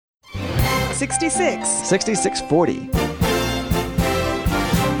66.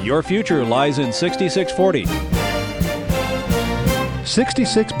 6640. Your future lies in 6640.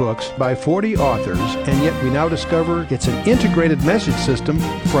 66 books by 40 authors, and yet we now discover it's an integrated message system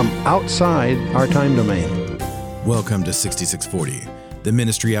from outside our time domain. Welcome to 6640, the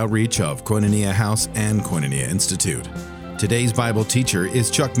ministry outreach of Koinonia House and Koinonia Institute. Today's Bible teacher is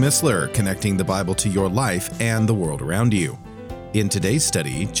Chuck Missler, connecting the Bible to your life and the world around you. In today's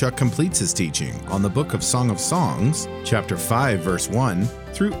study, Chuck completes his teaching on the book of Song of Songs, chapter 5, verse 1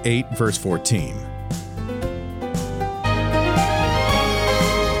 through 8, verse 14.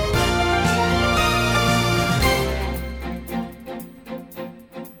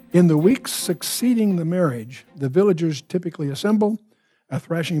 In the weeks succeeding the marriage, the villagers typically assemble. A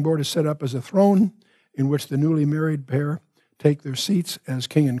thrashing board is set up as a throne in which the newly married pair take their seats as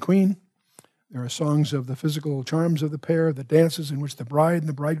king and queen. There are songs of the physical charms of the pair, the dances in which the bride and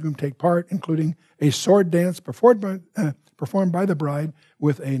the bridegroom take part, including a sword dance performed by the bride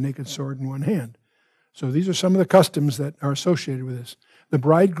with a naked sword in one hand. So these are some of the customs that are associated with this. The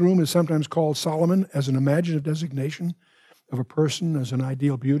bridegroom is sometimes called Solomon as an imaginative designation of a person as an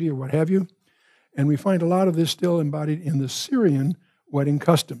ideal beauty or what have you. And we find a lot of this still embodied in the Syrian wedding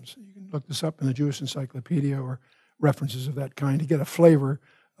customs. You can look this up in the Jewish Encyclopedia or references of that kind to get a flavor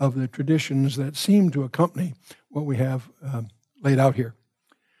of the traditions that seem to accompany what we have laid out here.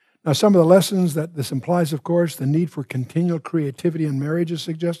 Now, some of the lessons that this implies, of course, the need for continual creativity in marriage is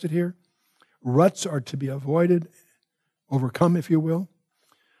suggested here. Ruts are to be avoided, overcome, if you will.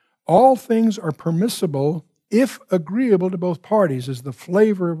 All things are permissible if agreeable to both parties, is the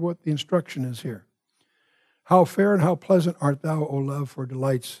flavor of what the instruction is here. How fair and how pleasant art thou, O love, for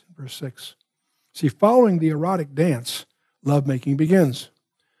delights, verse 6. See, following the erotic dance, lovemaking begins.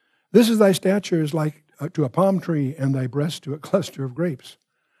 This is thy stature is like to a palm tree, and thy breast to a cluster of grapes.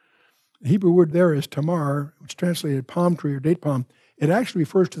 The Hebrew word there is tamar, which is translated palm tree or date palm. It actually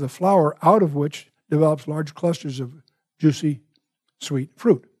refers to the flower out of which develops large clusters of juicy, sweet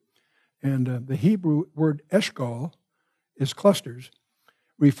fruit. And the Hebrew word eshkol is clusters,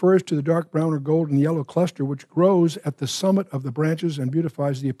 refers to the dark brown or golden yellow cluster which grows at the summit of the branches and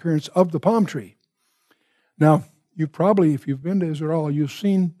beautifies the appearance of the palm tree. Now, you probably, if you've been to Israel, you've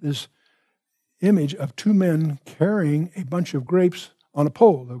seen this image of two men carrying a bunch of grapes on a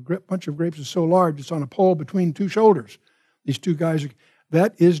pole. The bunch of grapes is so large, it's on a pole between two shoulders. These two guys,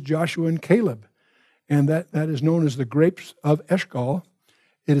 that is Joshua and Caleb. And that is known as the grapes of Eshkol.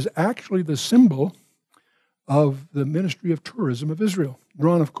 It is actually the symbol of the ministry of tourism of Israel,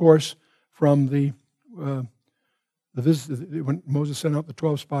 drawn, of course, from when Moses sent out the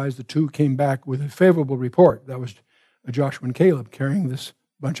 12 spies, the two came back with a favorable report. That was Joshua and Caleb carrying this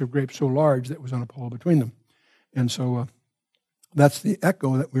bunch of grapes so large that was on a pole between them. And so that's the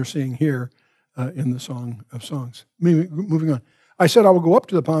echo that we're seeing here in the Song of Songs. Moving on. I said, I will go up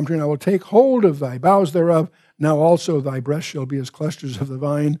to the palm tree, and I will take hold of thy boughs thereof. Now also thy breasts shall be as clusters of the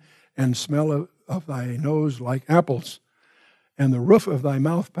vine, and smell of thy nose like apples, and the roof of thy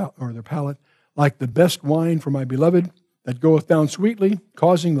mouth, or the palate, like the best wine for my beloved, that goeth down sweetly,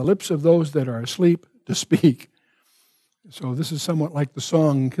 causing the lips of those that are asleep to speak. So this is somewhat like the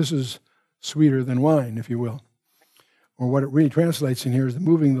song, kisses sweeter than wine, if you will. Or what it really translates in here is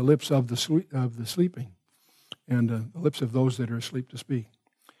moving the lips of the sleeping, and the lips of those that are asleep to speak.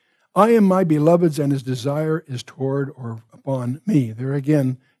 I am my beloved's, and his desire is toward or upon me. There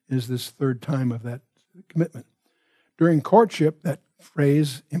again is this third time of that commitment. During courtship, that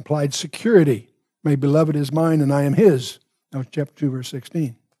phrase implied security. My beloved is mine, and I am his. That was chapter 2, verse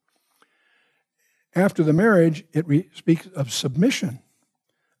 16. After the marriage, it speaks of submission.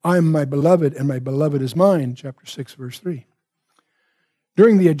 I am my beloved, and my beloved is mine, chapter 6, verse 3.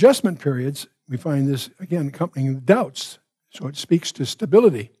 During the adjustment periods, we find this, again, accompanying the doubts. So it speaks to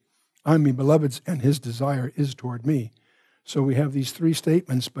stability. I am my beloved's, and his desire is toward me. So we have these three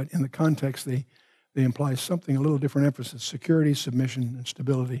statements, but in the context, they imply something, a little different emphasis: security, submission, and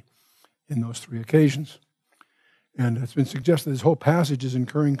stability in those three occasions. And it's been suggested this whole passage is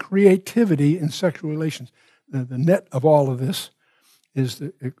incurring creativity in sexual relations. The net of all of this is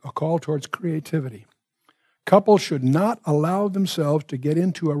a call towards creativity. Couples should not allow themselves to get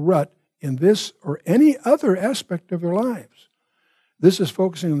into a rut in this or any other aspect of their lives. This is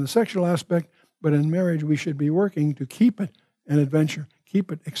focusing on the sexual aspect, but in marriage we should be working to keep it an adventure,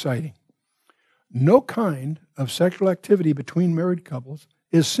 keep it exciting. No kind of sexual activity between married couples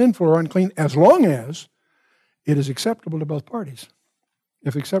is sinful or unclean as long as it is acceptable to both parties.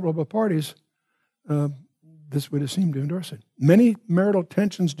 If acceptable to both parties, this would seem to endorse it. Many marital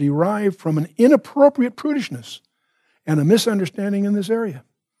tensions derive from an inappropriate prudishness and a misunderstanding in this area.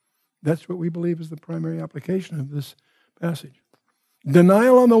 That's what we believe is the primary application of this passage.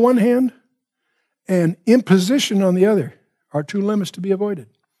 Denial on the one hand and imposition on the other are two limits to be avoided.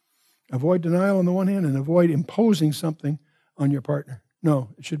 Avoid denial on the one hand and avoid imposing something on your partner. No,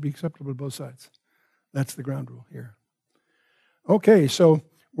 it should be acceptable to both sides. That's the ground rule here. Okay, so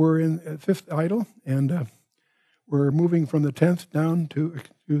we're in fifth idol, and we're moving from the 10th down to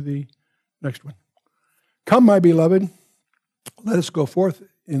the next one. Come, my beloved, let us go forth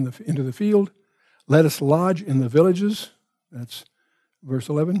into the field. Let us lodge in the villages. That's verse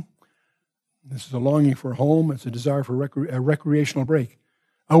 11. This is a longing for home. It's a desire for a recreational break.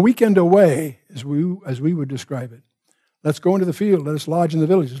 A weekend away, as we would describe it. Let's go into the field. Let us lodge in the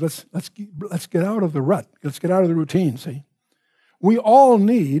villages. Let's get out of the rut. Let's get out of the routine, see? We all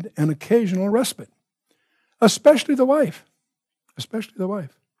need an occasional respite, especially the wife. Especially the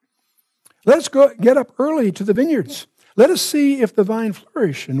wife. Let's get up early to the vineyards. Let us see if the vine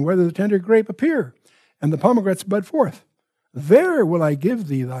flourish and whether the tender grape appear and the pomegranates bud forth. There will I give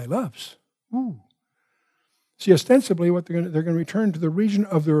thee thy loves. Ooh. See, ostensibly, what they're going to return to the region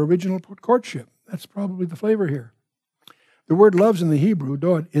of their original courtship. That's probably the flavor here. The word loves in the Hebrew,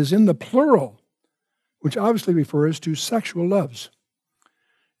 dod, is in the plural, which obviously refers to sexual loves.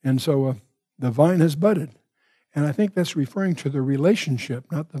 And so the vine has budded. And I think that's referring to the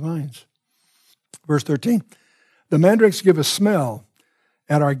relationship, not the vines. Verse 13, the mandrakes give a smell.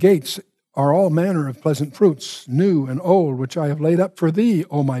 At our gates are all manner of pleasant fruits, new and old, which I have laid up for thee,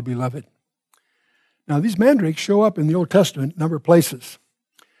 O my beloved. Now, these mandrakes show up in the Old Testament in a number of places.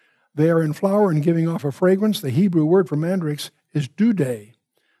 They are in flower and giving off a fragrance. The Hebrew word for mandrakes is dudae,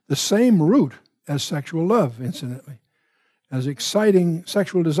 the same root as sexual love, incidentally, as exciting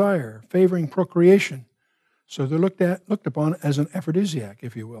sexual desire, favoring procreation. So they're looked upon as an aphrodisiac,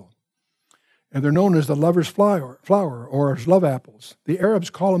 if you will. And they're known as the lover's flower or as love apples. The Arabs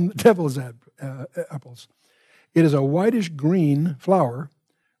call them the devil's apples. It is a whitish green flower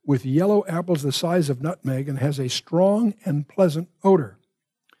with yellow apples the size of nutmeg and has a strong and pleasant odor.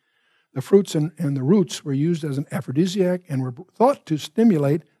 The fruits and the roots were used as an aphrodisiac and were thought to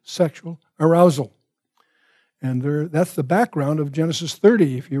stimulate sexual arousal. And that's the background of Genesis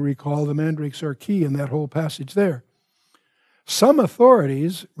 30. If you recall, the mandrakes are key in that whole passage there. Some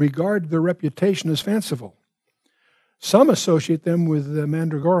authorities regard their reputation as fanciful. Some associate them with the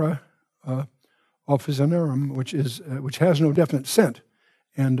Mandragora officinarum, which has no definite scent.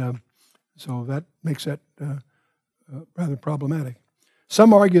 And so that makes that rather problematic.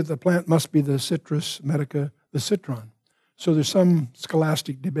 Some argue that the plant must be the Citrus medica, the citron. So there's some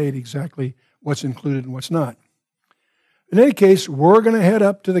scholastic debate exactly what's included and what's not. In any case, we're going to head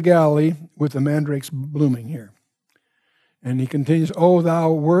up to the Galilee with the mandrakes blooming here. And he continues, O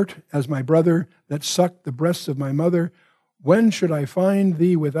thou wert as my brother that sucked the breasts of my mother, when should I find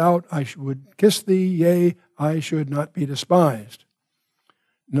thee without? I would kiss thee, yea, I should not be despised.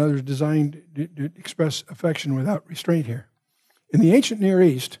 Another is designed to express affection without restraint here. In the ancient Near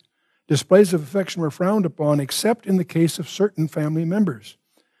East, displays of affection were frowned upon except in the case of certain family members.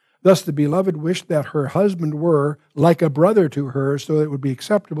 Thus, the beloved wished that her husband were like a brother to her so that it would be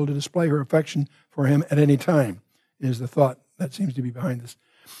acceptable to display her affection for him at any time, is the thought that seems to be behind this.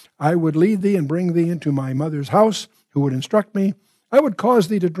 I would lead thee and bring thee into my mother's house, who would instruct me. I would cause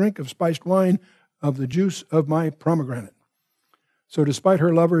thee to drink of spiced wine of the juice of my pomegranate. So despite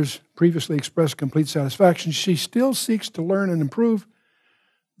her lover's previously expressed complete satisfaction, she still seeks to learn and improve.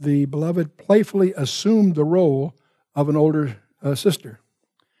 The beloved playfully assumed the role of an older sister.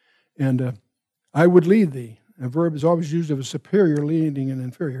 And I would lead thee. A verb is always used of a superior leading an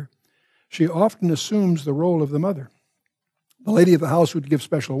inferior. She often assumes the role of the mother. The lady of the house would give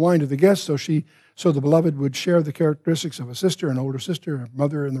special wine to the guests, so the beloved would share the characteristics of a sister, an older sister, a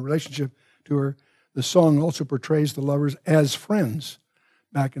mother, and the relationship to her. The song also portrays the lovers as friends,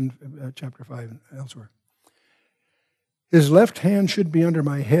 back in chapter 5 and elsewhere. His left hand should be under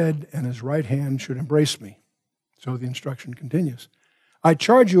my head, and his right hand should embrace me. So the instruction continues. I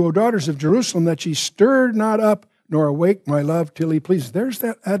charge you, O daughters of Jerusalem, that ye stir not up nor awake my love till he pleases. There's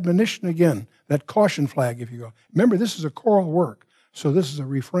that admonition again, that caution flag, if you will. Remember, this is a choral work, so this is a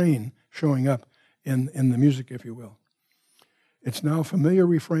refrain showing up in the music, if you will. It's now a familiar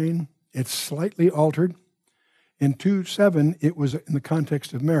refrain. It's slightly altered. In 2:7, it was in the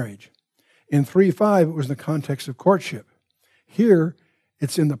context of marriage. In 3:5, it was in the context of courtship. Here,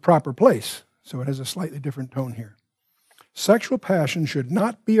 it's in the proper place, so it has a slightly different tone here. Sexual passion should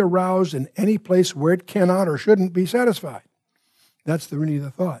not be aroused in any place where it cannot or shouldn't be satisfied. That's really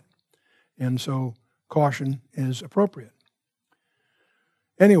the thought. And so caution is appropriate.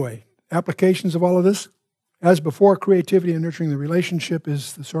 Anyway, applications of all of this. As before, creativity and nurturing the relationship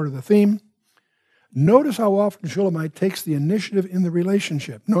is the theme. Notice how often Shulamite takes the initiative in the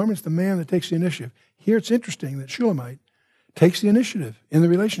relationship. Normally it's the man that takes the initiative. Here it's interesting that Shulamite takes the initiative in the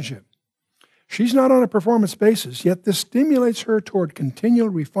relationship. She's not on a performance basis, yet this stimulates her toward continual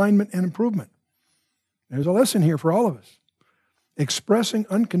refinement and improvement. There's a lesson here for all of us. Expressing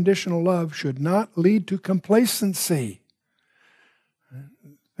unconditional love should not lead to complacency.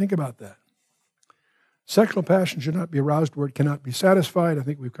 Think about that. Sexual passion should not be aroused where it cannot be satisfied. I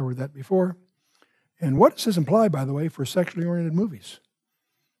think we've covered that before. And what does this imply, by the way, for sexually oriented movies?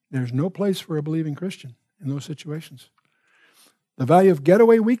 There's no place for a believing Christian in those situations. The value of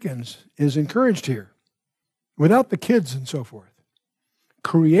getaway weekends is encouraged here, without the kids and so forth.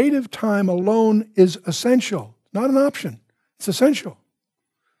 Creative time alone is essential, not an option. It's essential.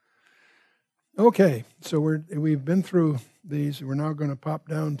 Okay, so we've been through these. We're now going to pop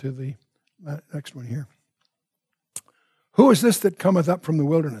down to the next one here. Who is this that cometh up from the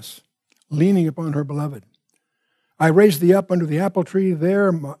wilderness, leaning upon her beloved? I raised thee up under the apple tree.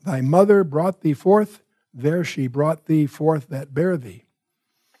 There thy mother brought thee forth. There she brought thee forth that bare thee.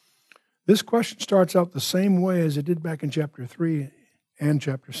 This question starts out the same way as it did back in chapter 3 and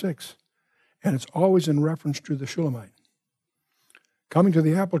chapter 6. And it's always in reference to the Shulamite. Coming to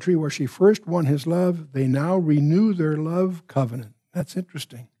the apple tree where she first won his love, they now renew their love covenant. That's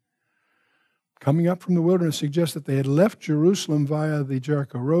interesting. Coming up from the wilderness suggests that they had left Jerusalem via the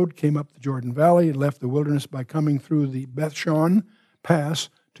Jericho Road, came up the Jordan Valley, and left the wilderness by coming through the Bethshan Pass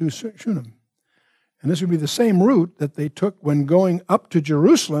to Shunem. And this would be the same route that they took when going up to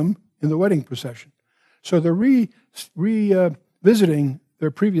Jerusalem in the wedding procession. So they're revisiting their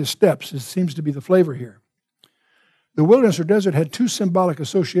previous steps. It seems to be the flavor here. The wilderness or desert had two symbolic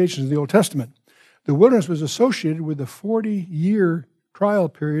associations in the Old Testament. The wilderness was associated with the 40-year trial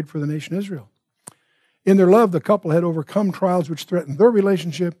period for the nation Israel. In their love, the couple had overcome trials which threatened their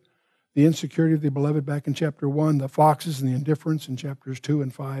relationship, the insecurity of the beloved back in chapter 1, the foxes and the indifference in chapters 2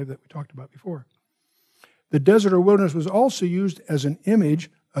 and 5 that we talked about before. The desert or wilderness was also used as an image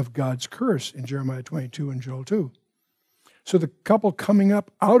of God's curse in Jeremiah 22 and Joel 2. So the couple coming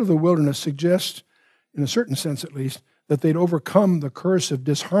up out of the wilderness suggests, in a certain sense at least, that they'd overcome the curse of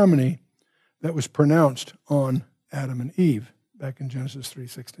disharmony that was pronounced on Adam and Eve back in Genesis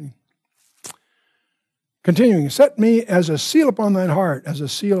 3:16. Continuing, set me as a seal upon thine heart, as a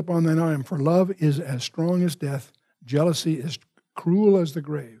seal upon thine arm, for love is as strong as death, jealousy is cruel as the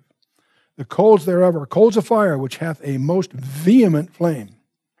grave. The coals thereof are coals of fire, which hath a most vehement flame.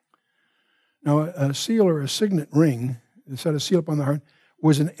 Now, a seal or a signet ring, it said a seal upon the heart,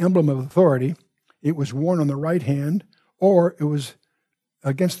 was an emblem of authority. It was worn on the right hand, or it was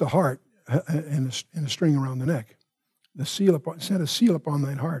against the heart in a string around the neck. The seal upon, set a seal upon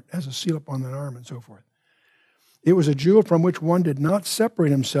thine heart, as a seal upon thine arm, and so forth. It was a jewel from which one did not separate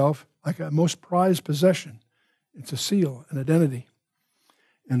himself like a most prized possession. It's a seal, an identity.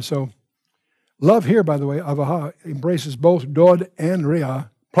 And so, love here, by the way, avahah, embraces both dod and reah,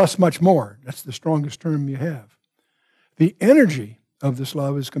 plus much more. That's the strongest term you have. The energy of this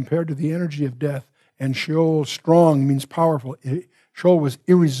love is compared to the energy of death, and Sheol, strong, means powerful. Sheol was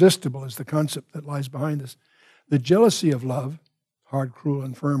irresistible is the concept that lies behind this. The jealousy of love, hard, cruel,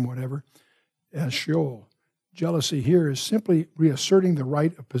 and firm, whatever, as Sheol. Jealousy here is simply reasserting the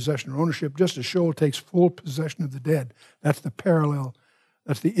right of possession or ownership, just as Sheol takes full possession of the dead. That's the parallel,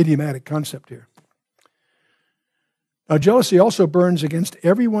 that's the idiomatic concept here. Now, jealousy also burns against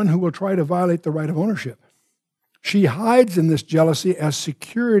everyone who will try to violate the right of ownership. She hides in this jealousy as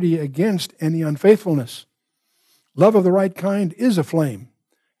security against any unfaithfulness. Love of the right kind is a flame,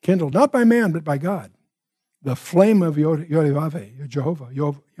 kindled not by man, but by God. The flame of Yod-Yahweh, Jehovah,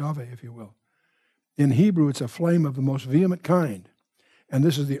 Yahweh, if you will. In Hebrew, it's a flame of the most vehement kind. And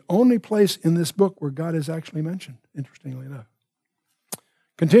this is the only place in this book where God is actually mentioned, interestingly enough.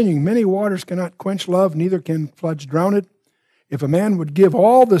 Continuing, many waters cannot quench love, neither can floods drown it. If a man would give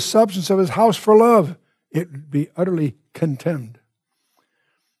all the substance of his house for love, it would be utterly contemned.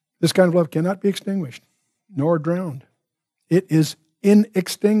 This kind of love cannot be extinguished, nor drowned. It is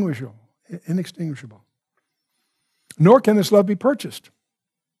inextinguishable. Nor can this love be purchased.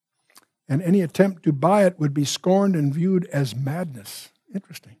 And any attempt to buy it would be scorned and viewed as madness.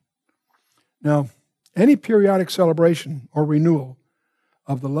 Interesting. Now, any periodic celebration or renewal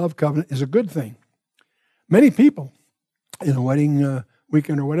of the love covenant is a good thing. Many people in a wedding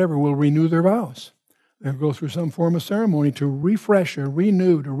weekend or whatever will renew their vows. They'll go through some form of ceremony to refresh or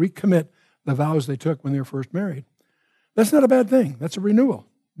renew, to recommit the vows they took when they were first married. That's not a bad thing. That's a renewal.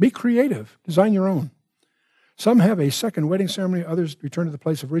 Be creative. Design your own. Some have a second wedding ceremony. Others return to the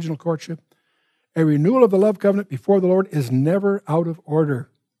place of original courtship. A renewal of the love covenant before the Lord is never out of order.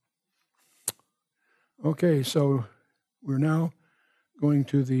 Okay, so we're now going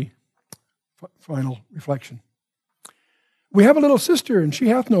to the final reflection. We have a little sister, and she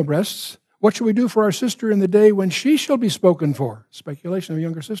hath no breasts. What shall we do for our sister in the day when she shall be spoken for? Speculation of a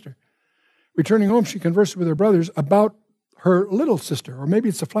younger sister. Returning home, she conversed with her brothers about her little sister, or maybe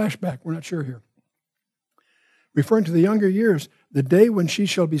it's a flashback, we're not sure here. Referring to the younger years, the day when she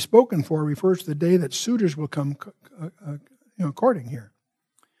shall be spoken for refers to the day that suitors will come courting here.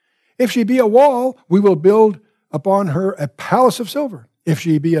 If she be a wall, we will build upon her a palace of silver. If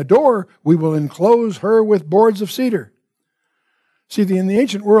she be a door, we will enclose her with boards of cedar. See, in the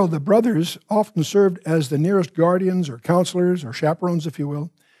ancient world, the brothers often served as the nearest guardians or counselors or chaperones, if you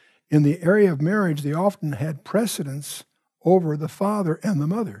will. In the area of marriage, they often had precedence over the father and the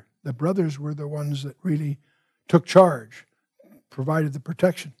mother. The brothers were the ones that really took charge, provided the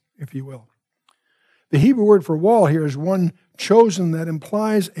protection, if you will. The Hebrew word for wall here is one chosen that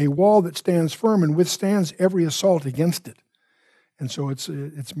implies a wall that stands firm and withstands every assault against it. And so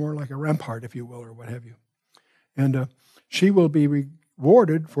it's more like a rampart, if you will, or what have you. And she will be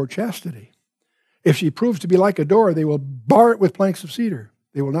rewarded for chastity. If she proves to be like a door, they will bar it with planks of cedar.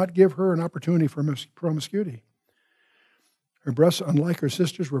 They will not give her an opportunity for promiscuity. Her breasts, unlike her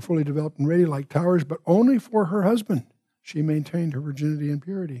sisters, were fully developed and ready like towers, but only for her husband. She maintained her virginity and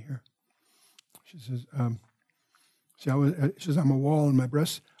purity here. She says, I'm a wall in my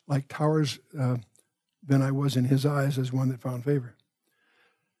breasts, like towers than I was in his eyes as one that found favor.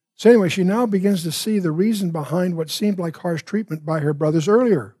 So anyway, she now begins to see the reason behind what seemed like harsh treatment by her brothers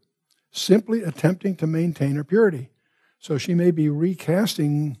earlier, simply attempting to maintain her purity. So she may be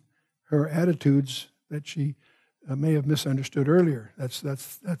recasting her attitudes that she may have misunderstood earlier. That's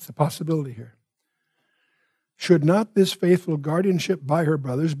the possibility here. Should not this faithful guardianship by her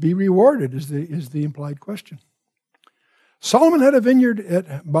brothers be rewarded, is the implied question. Solomon had a vineyard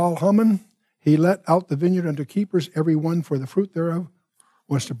at Baal-Hamon. He let out the vineyard unto keepers, every one for the fruit thereof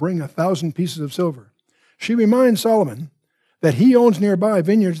was to bring 1,000 pieces of silver. She reminds Solomon that he owns nearby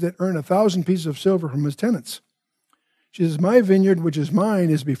vineyards that earn 1,000 pieces of silver from his tenants. She says, my vineyard, which is mine,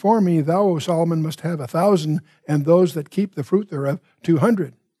 is before me. Thou, O Solomon, must have 1,000, and those that keep the fruit thereof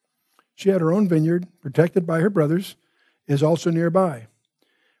 200. She had her own vineyard, protected by her brothers, is also nearby,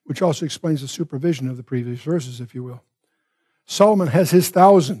 which also explains the supervision of the previous verses, if you will. Solomon has his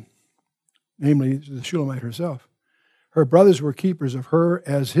 1,000, namely the Shulamite herself. Her brothers were keepers of her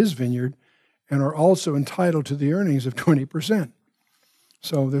as his vineyard and are also entitled to the earnings of 20%.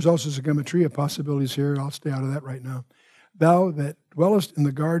 So there's also some gematria possibilities here. I'll stay out of that right now. Thou that dwellest in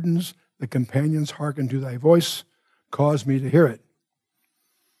the gardens, the companions hearken to thy voice, cause me to hear it.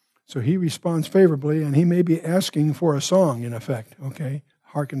 So he responds favorably, and he may be asking for a song, in effect, okay?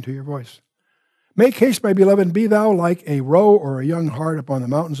 Hearken to your voice. Make haste, my beloved, and be thou like a roe or a young hart upon the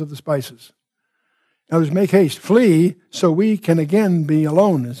mountains of the spices. In other words, make haste, flee, so we can again be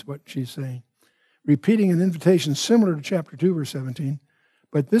alone, is what she's saying. Repeating an invitation similar to chapter 2, verse 17,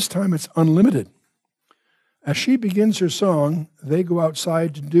 but this time it's unlimited. As she begins her song, they go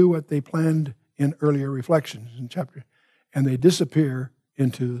outside to do what they planned in earlier reflections in chapter, and they disappear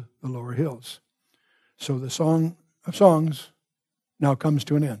into the lower hills. So the Song of Songs now comes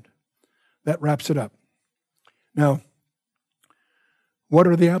to an end. That wraps it up. Now, what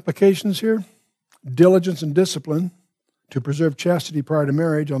are the applications here? Diligence and discipline to preserve chastity prior to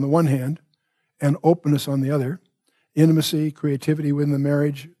marriage on the one hand, and openness on the other. Intimacy, creativity within the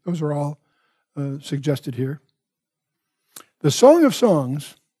marriage, those are all suggested here. The Song of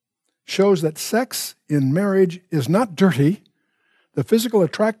Songs shows that sex in marriage is not dirty. The physical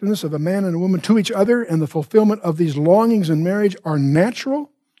attractiveness of a man and a woman to each other and the fulfillment of these longings in marriage are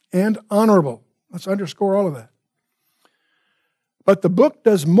natural and honorable. Let's underscore all of that. But the book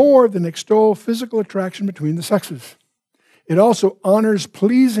does more than extol physical attraction between the sexes. It also honors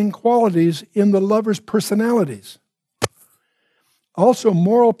pleasing qualities in the lovers' personalities. Also,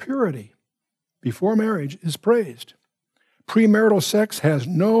 moral purity before marriage is praised. Premarital sex has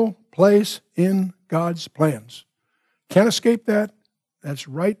no place in God's plans. Can't escape that. That's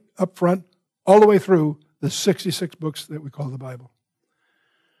right up front, all the way through the 66 books that we call the Bible.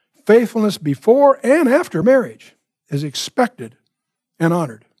 Faithfulness before and after marriage is expected and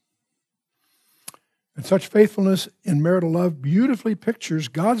honored. And such faithfulness in marital love beautifully pictures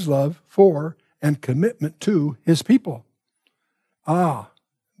God's love for and commitment to his people.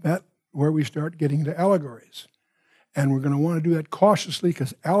 That's where we start getting into allegories. And we're going to want to do that cautiously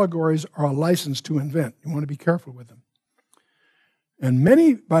because allegories are a license to invent. You want to be careful with them. And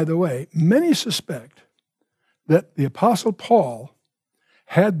many, by the way, many suspect that the Apostle Paul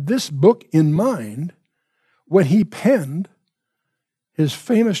had this book in mind when he penned his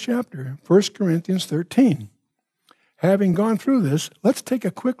famous chapter, 1 Corinthians 13. Having gone through this, let's take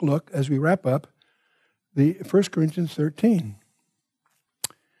a quick look as we wrap up the 1 Corinthians 13.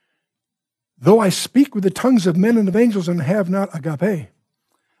 Though I speak with the tongues of men and of angels and have not agape,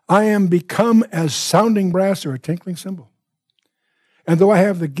 I am become as sounding brass or a tinkling cymbal. And though I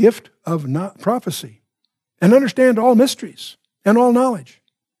have the gift of prophecy and understand all mysteries and all knowledge,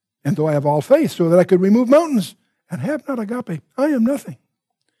 and though I have all faith so that I could remove mountains and have not agape, I am nothing.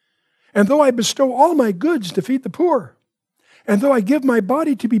 And though I bestow all my goods to feed the poor, and though I give my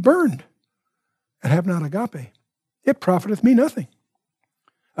body to be burned and have not agape, it profiteth me nothing.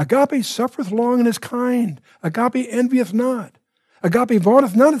 Agape suffereth long and is kind. Agape envieth not. Agape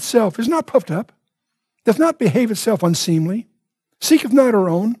vaunteth not itself, is not puffed up, doth not behave itself unseemly, seeketh not her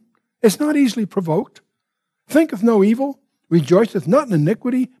own, is not easily provoked, thinketh no evil, rejoiceth not in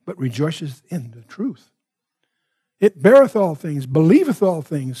iniquity, but rejoiceth in the truth. It beareth all things, believeth all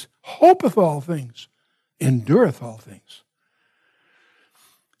things, hopeth all things, endureth all things.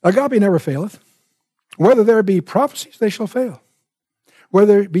 Agape never faileth. Whether there be prophecies, they shall fail.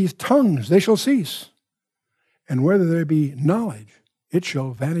 Whether it be tongues, they shall cease. And whether there be knowledge, it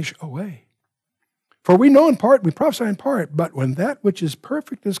shall vanish away. For we know in part, we prophesy in part, but when that which is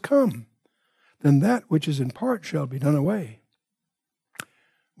perfect is come, then that which is in part shall be done away.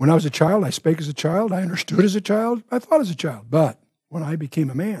 When I was a child, I spake as a child, I understood as a child, I thought as a child. But when I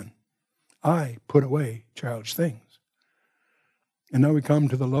became a man, I put away childish things. And now we come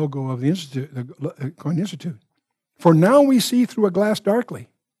to the logo of the Institute, the Coin Institute. For now we see through a glass darkly,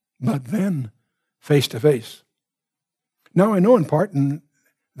 but then face to face. Now I know in part, and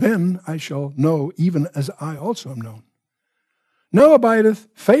then I shall know even as I also am known. Now abideth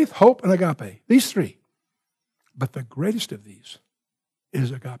faith, hope, and agape, these three. But the greatest of these is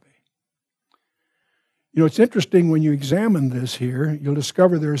agape. You know, it's interesting when you examine this here, you'll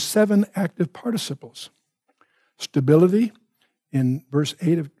discover there are 7 active participles. Stability in verse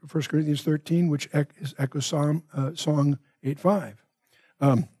 8 of 1 Corinthians 13, which echoes Song 8:5.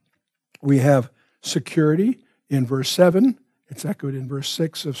 We have security in verse 7. It's echoed in verse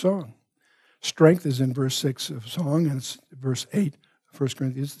 6 of Song. Strength is in verse 6 of Song, and it's verse 8 of 1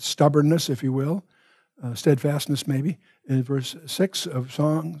 Corinthians. Stubbornness, if you will, steadfastness maybe, in verse 6 of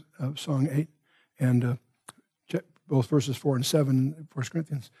Song 8, and both verses 4 and 7 in 1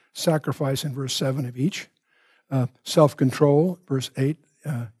 Corinthians. Sacrifice in verse 7 of each. Self-control, verse 8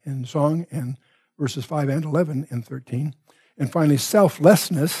 in Song, and verses 5 and 11 in 13. And finally,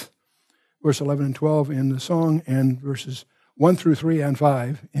 selflessness, verse 11 and 12 in the Song, and verses 1 through 3 and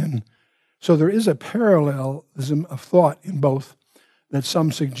 5 in. So there is a parallelism of thought in both that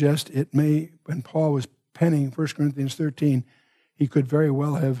some suggest it may, when Paul was penning 1 Corinthians 13, he could very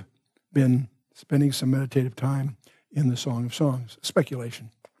well have been spending some meditative time in the Song of Songs.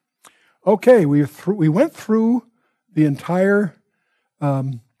 Speculation. Okay, we went through the entire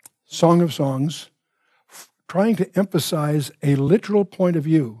Song of Songs, trying to emphasize a literal point of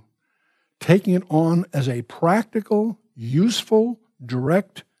view, taking it on as a practical, useful,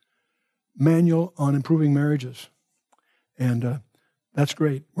 direct manual on improving marriages. And that's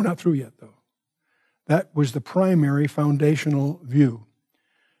great. We're not through yet, though. That was the primary foundational view.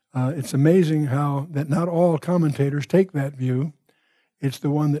 It's amazing how that not all commentators take that view. It's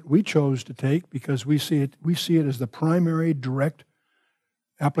the one that we chose to take because we see it as the primary direct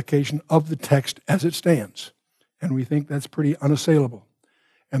application of the text as it stands. And we think that's pretty unassailable.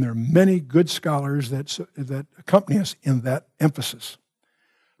 And there are many good scholars that accompany us in that emphasis.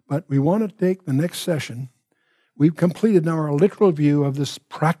 But we want to take the next session. We've completed now our literal view of this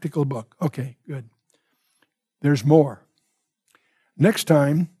practical book. Okay, good. There's more. Next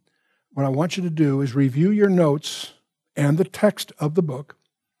time, what I want you to do is review your notes and the text of the book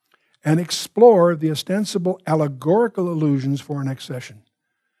and explore the ostensible allegorical allusions for our next session.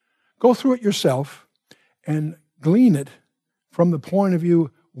 Go through it yourself and glean it from the point of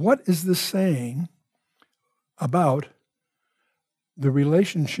view, what is this saying about the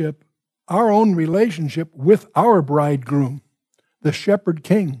relationship, our own relationship with our bridegroom, the shepherd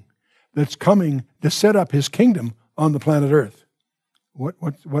king that's coming to set up his kingdom on the planet Earth. What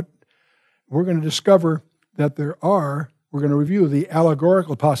we're going to discover that we're going to review the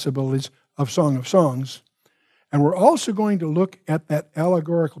allegorical possibilities of Song of Songs, and we're also going to look at that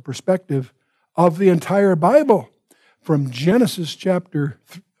allegorical perspective of the entire Bible, from Genesis chapter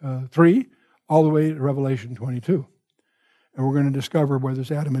 3 all the way to Revelation 22. And we're going to discover where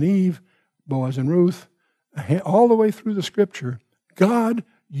there's Adam and Eve, Boaz and Ruth, all the way through the Scripture. God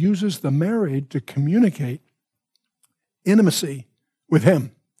uses the married to communicate intimacy with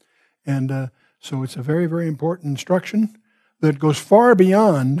Him. And so it's a very, very important instruction that goes far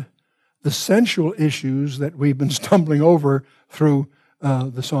beyond the sensual issues that we've been stumbling over through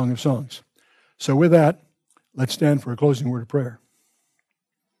the Song of Songs. So with that, let's stand for a closing word of prayer.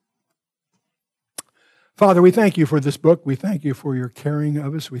 Father, we thank you for this book. We thank you for your caring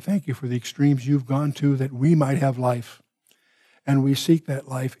of us. We thank you for the extremes you've gone to that we might have life. And we seek that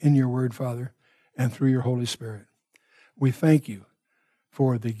life in your word, Father, and through your Holy Spirit. We thank you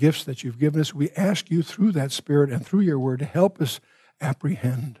for the gifts that you've given us. We ask you through that Spirit and through your word to help us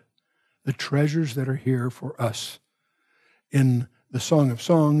apprehend the treasures that are here for us in the Song of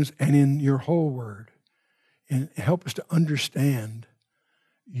Songs and in your whole word. And help us to understand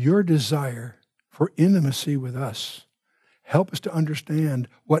your desire for intimacy with us. Help us to understand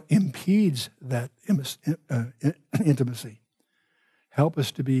what impedes that intimacy. Help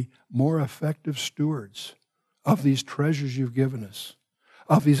us to be more effective stewards of these treasures you've given us,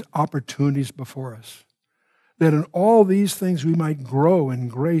 of these opportunities before us, that in all these things we might grow in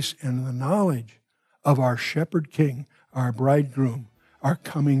grace and in the knowledge of our shepherd king, our bridegroom, our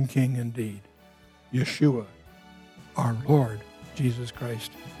coming king indeed, Yeshua, our Lord Jesus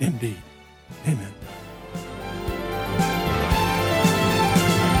Christ indeed. Amen.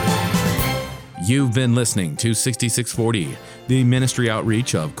 You've been listening to 6640, the ministry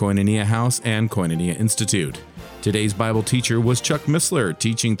outreach of Koinonia House and Koinonia Institute. Today's Bible teacher was Chuck Missler,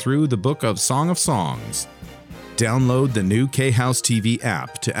 teaching through the book of Song of Songs. Download the new K-House TV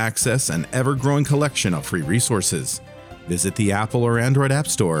app to access an ever-growing collection of free resources. Visit the Apple or Android App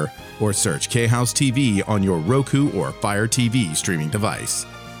Store or search K-House TV on your Roku or Fire TV streaming device.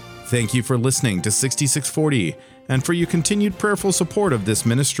 Thank you for listening to 6640 and for your continued prayerful support of this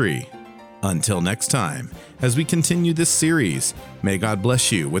ministry. Until next time, as we continue this series, may God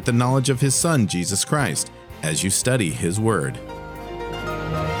bless you with the knowledge of His Son, Jesus Christ, as you study His Word.